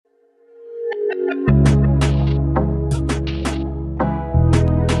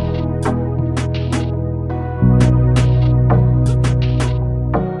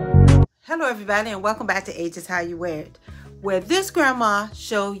everybody, and welcome back to Age is How You Wear It, where this grandma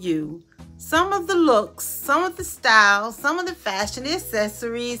show you some of the looks, some of the styles, some of the fashion, the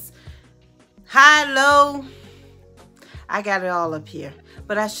accessories, high, low. I got it all up here,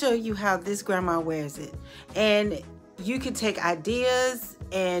 but I show you how this grandma wears it, and you can take ideas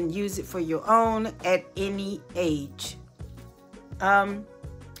and use it for your own at any age. I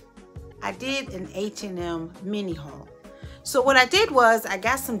did an H&M mini haul. So what I did was I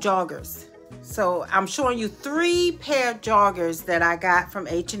got some joggers. So I'm showing you 3 pair of joggers that I got from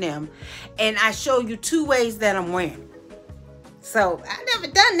H&M, and I show you 2 ways that I'm wearing. So I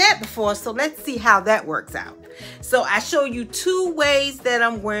never done that before, so let's see how that works out. So I show you 2 ways that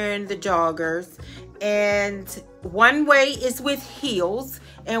I'm wearing the joggers, and one way is with heels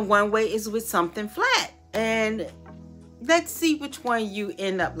and one way is with something flat, and let's see which one you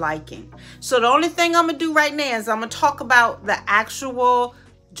end up liking. So the only thing I'm gonna do right now is I'm gonna talk about the actual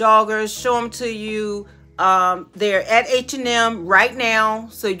joggers, show them to you. They're at H&M right now,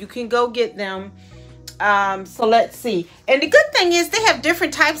 so you can go get them. So let's see. And the good thing is they have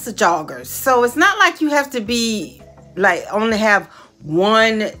different types of joggers, so it's not like you have to be like only have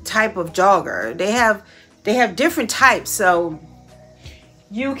one type of jogger. They have different types, so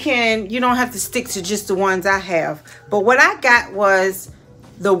you don't have to stick to just the ones I have. But what I got was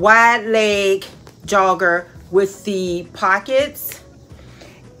the wide leg jogger with the pockets,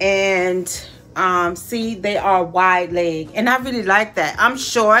 and see, they are wide leg, and I really like that. I'm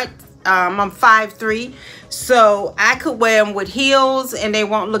short, I'm 5'3", so I could wear them with heels and they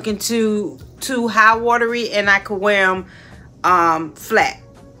won't look too high watery, and I could wear them flat.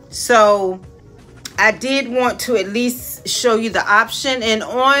 So I did want to at least show you the option. And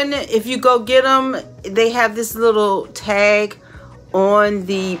if you go get them, they have this little tag on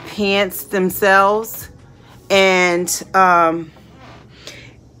the pants themselves, and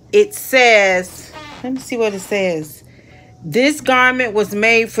it says, let me see what it says. This garment was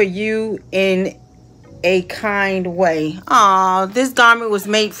made for you in a kind way. Oh, this garment was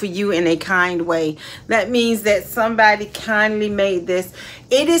made for you in a kind way. That means that somebody kindly made this.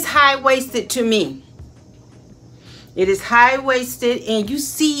 It is high-waisted to me. It is high-waisted, and you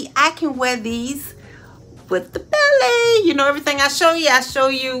see, I can wear these with the belly. You know, everything I show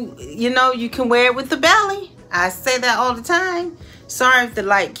you, you can wear it with the belly. I say that all the time. Sorry if the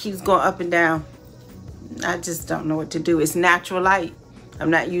light keeps going up and down. I just don't know what to do. It's natural light. I'm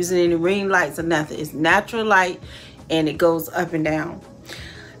not using any ring lights or nothing. It's natural light, and it goes up and down.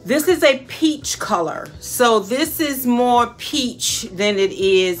 This is a peach color. So this is more peach than it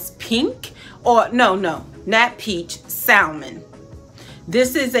is pink. Or no, not peach, salmon.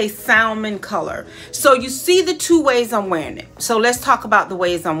 This is a salmon color. So you see the 2 ways I'm wearing it. So let's talk about the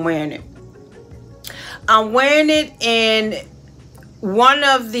ways I'm wearing it. I'm wearing it in one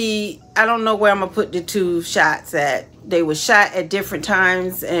of the, I don't know where I'm gonna put the 2 shots at. They were shot at different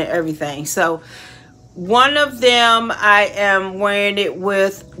times and everything. So one of them, I am wearing it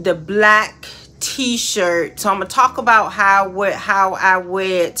with the black t-shirt. So I'm gonna talk about how I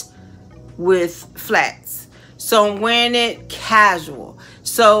wear it with flats. So I'm wearing it casual.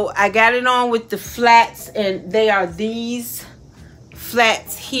 So I got it on with the flats, and they are these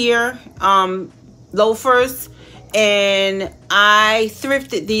flats here, loafers, and I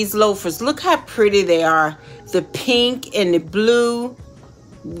thrifted these loafers. Look how pretty they are. The pink and the blue.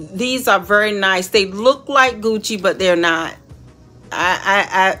 These are very nice. They look like Gucci, but they're not.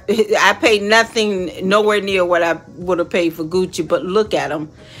 I paid nothing, nowhere near what I would have paid for Gucci, but look at them.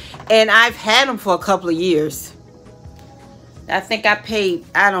 And I've had them for a couple of years. I think I paid,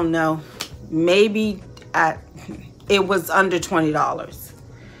 I don't know, maybe it was under $20.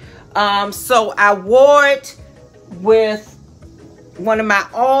 So I wore it with one of my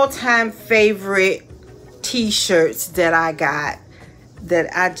all-time favorite t-shirts that I got,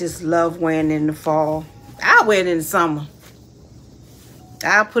 that I just love wearing in the fall. I'll wear it in the summer.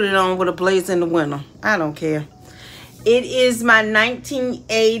 I'll put it on with a blazer in the winter. I don't care. It is my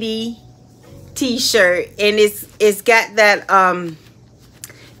 1980 t-shirt, and it's got that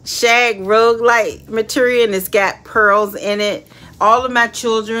shag rug-like material, and it's got pearls in it. All of my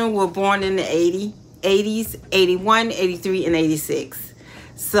children were born in the 80s, 81, 83, and 86.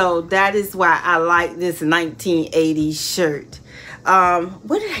 So that is why I like this 1980 shirt.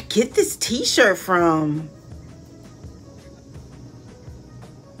 Where did I get this t-shirt from?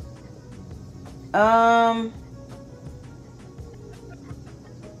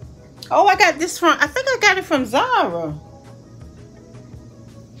 Oh, I got this from, I think I got it from Zara.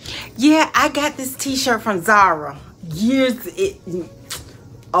 Yeah, I got this t-shirt from Zara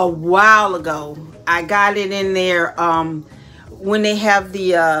a while ago. I got it in there when they have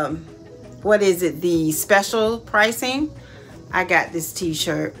the what is it, the special pricing, I got this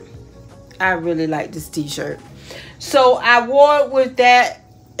t-shirt. I really like this t-shirt. So I wore it with that,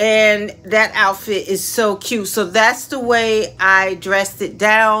 and that outfit is so cute. So that's the way I dressed it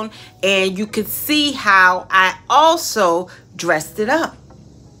down, and you could see how I also dressed it up.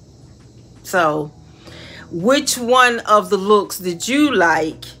 So which one of the looks did you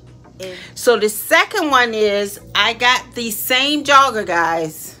like? So the second one is, I got the same jogger,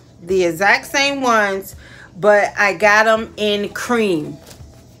 guys, the exact same ones, but I got them in cream.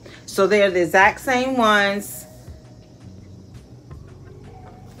 So they're the exact same ones,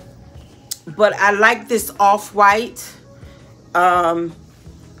 but I like this off-white. I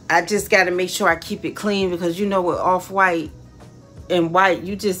just got to make sure I keep it clean, because you know, with off-white and white,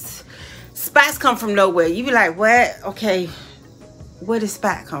 you just, spots come from nowhere. You be like, what? Okay, where did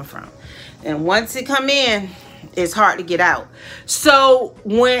spot come from? And once it come in, it's hard to get out. So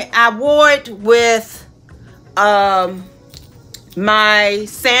when I wore it with my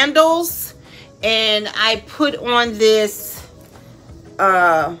sandals, and I put on this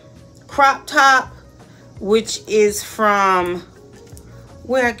crop top, which is from,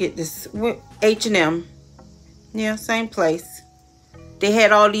 where I get this, H&M. Yeah, same place. They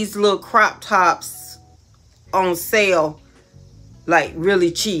had all these little crop tops on sale, like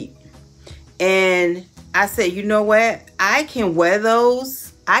really cheap. And I said, you know what, I can wear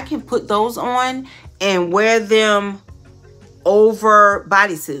those. I can put those on and wear them over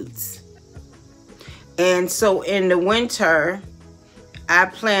bodysuits. And so in the winter, I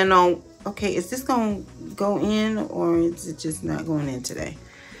plan on, okay, is this gonna go in, or is it just not going in today?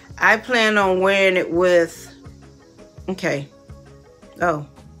 I plan on wearing it with, okay, oh,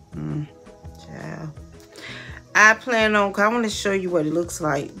 child. I plan on, I want to show you what it looks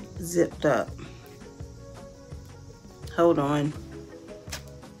like zipped up. Hold on.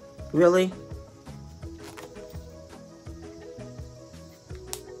 Really?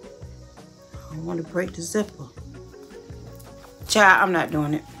 I want to break the zipper. Child, I'm not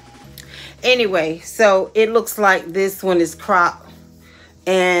doing it. Anyway, so it looks like this one is cropped.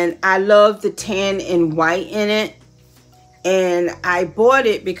 And I love the tan and white in it. And I bought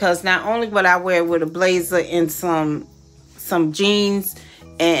it because not only would I wear it with a blazer and some jeans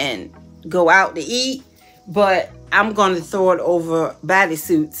and go out to eat, but I'm going to throw it over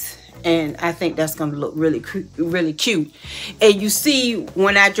bodysuits. And I think that's going to look really, really cute. And you see,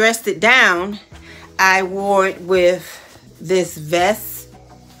 when I dressed it down, I wore it with this vest.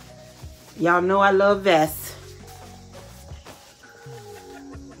 Y'all know I love vests.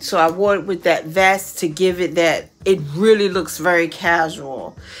 So I wore it with that vest to give it that, it really looks very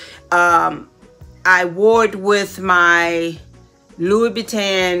casual. I wore it with my Louis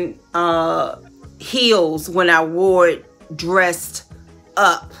Vuitton heels when I wore it dressed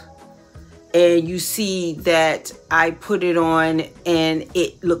up. And you see that I put it on and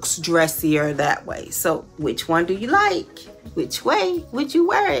it looks dressier that way. So which one do you like? Which way would you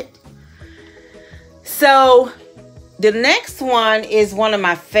wear it? So the next one is one of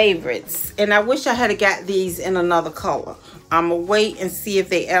my favorites. And I wish I had got these in another color. I'm going to wait and see if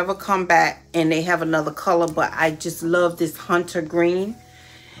they ever come back and they have another color. But I just love this hunter green.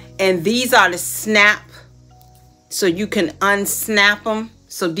 And these are the snap. So you can unsnap them.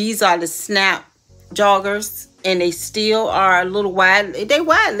 So these are the snap joggers, and they still are a little wide. They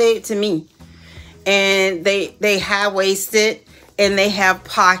wide leg to me, and they high waisted, and they have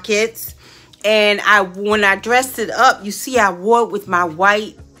pockets. And when I dressed it up, you see, I wore it with my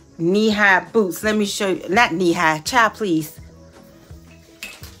white knee-high boots. Let me show you. Not knee-high, child, please.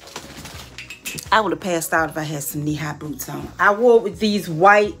 I would have passed out if I had some knee-high boots on. I wore it with these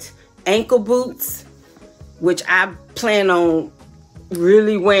white ankle boots, which I plan on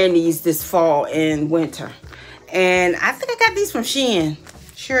really wearing these this fall and winter. And I think I got these from Shein.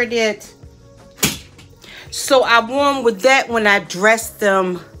 Sure did. So I wore them with that when I dressed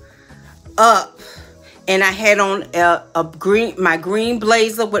them up. And I had on my green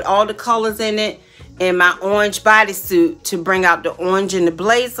blazer with all the colors in it, and my orange bodysuit to bring out the orange in the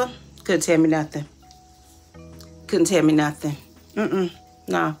blazer. Couldn't tell me nothing. Couldn't tell me nothing.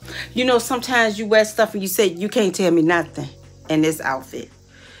 No. You know, sometimes you wear stuff and you say, you can't tell me nothing in this outfit.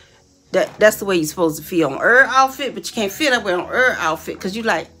 That's the way you're supposed to feel on her outfit, but you can't feel that way on her outfit, because you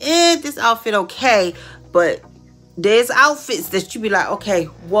like, this outfit okay, but there's outfits that you be like, okay,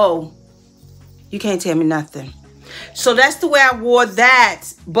 whoa, you can't tell me nothing. So that's the way I wore that.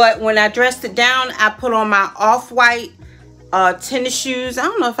 But when I dressed it down, I put on my off-white tennis shoes. I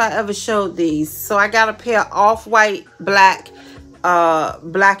don't know if I ever showed these. So I got a pair of off-white, black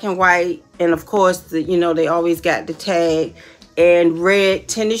and white, and of course, you know, they always got the tag, and red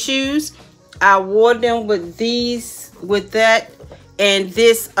tennis shoes. I wore them with these, with that, and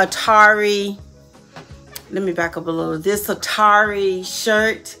this Atari. Let me back up a little. This Atari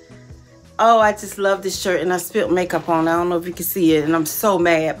shirt. Oh, I just love this shirt, and I spilled makeup on it. I don't know if you can see it, and I'm so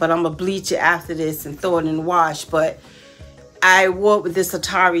mad, but I'm gonna bleach it after this and throw it in the wash. But I wore it with this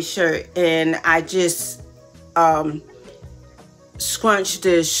Atari shirt, and I just scrunched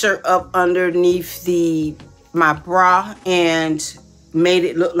the shirt up underneath my bra and made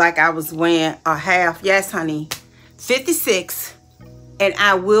it look like I was wearing a half. Yes, honey, 56, and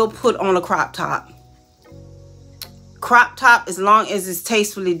I will put on a crop top. Crop top, as long as it's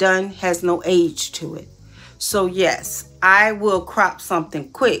tastefully done, has no age to it. So yes, I will crop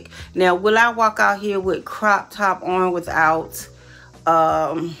something quick. Now, will I walk out here with crop top on without,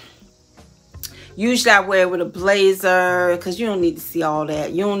 usually I wear it with a blazer, because you don't need to see all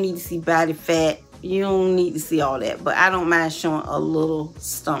that. You don't need to see body fat. You don't need to see all that. But I don't mind showing a little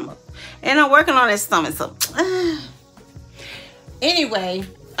stomach. And I'm working on that stomach, so. Anyway,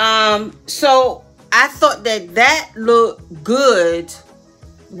 so I thought that looked good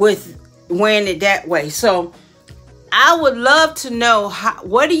with wearing it that way. So I would love to know,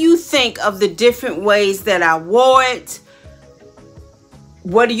 what do you think of the different ways that I wore it?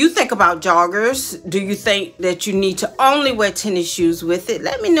 What do you think about joggers? Do you think that you need to only wear tennis shoes with it?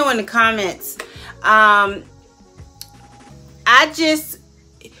 Let me know in the comments.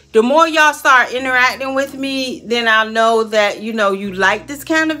 The more y'all start interacting with me, then I'll know that, you know, you like this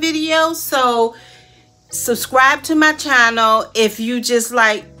kind of video. So subscribe to my channel if you just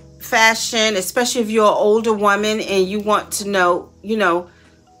like fashion, especially if you're an older woman and you want to know, you know,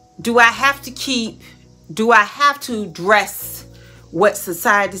 do I have to dress what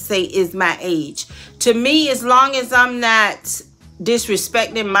society say is my age? To me, as long as I'm not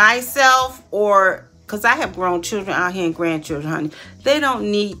disrespecting myself, or because I have grown children out here and grandchildren, honey, they don't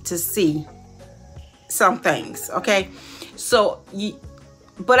need to see some things, okay? So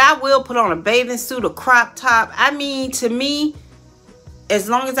but I will put on a bathing suit, a crop top. I mean, to me, as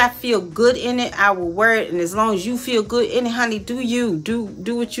long as I feel good in it, I will wear it. And as long as you feel good in it, honey, do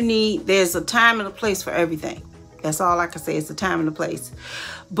what you need. There's a time and a place for everything. That's all I can say. It's a time and a place.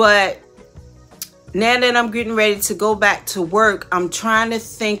 But now that I'm getting ready to go back to work, I'm trying to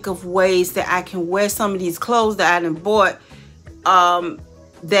think of ways that I can wear some of these clothes that I done bought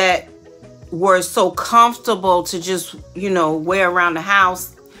that were so comfortable to just, you know, wear around the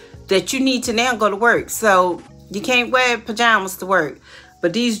house, that you need to now go to work. So you can't wear pajamas to work.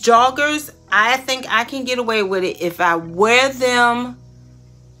 But these joggers, I think I can get away with it if I wear them,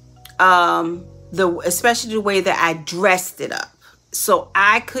 especially the way that I dressed it up. So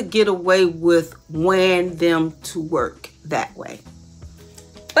I could get away with wearing them to work that way.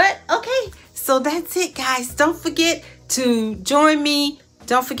 But okay, so that's it, guys. Don't forget to join me.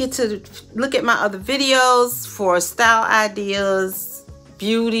 Don't forget to look at my other videos for style ideas,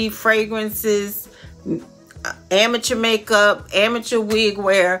 beauty, fragrances, amateur makeup, amateur wig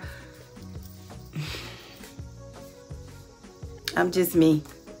wear. I'm just me.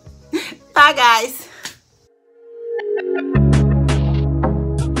 Bye, guys.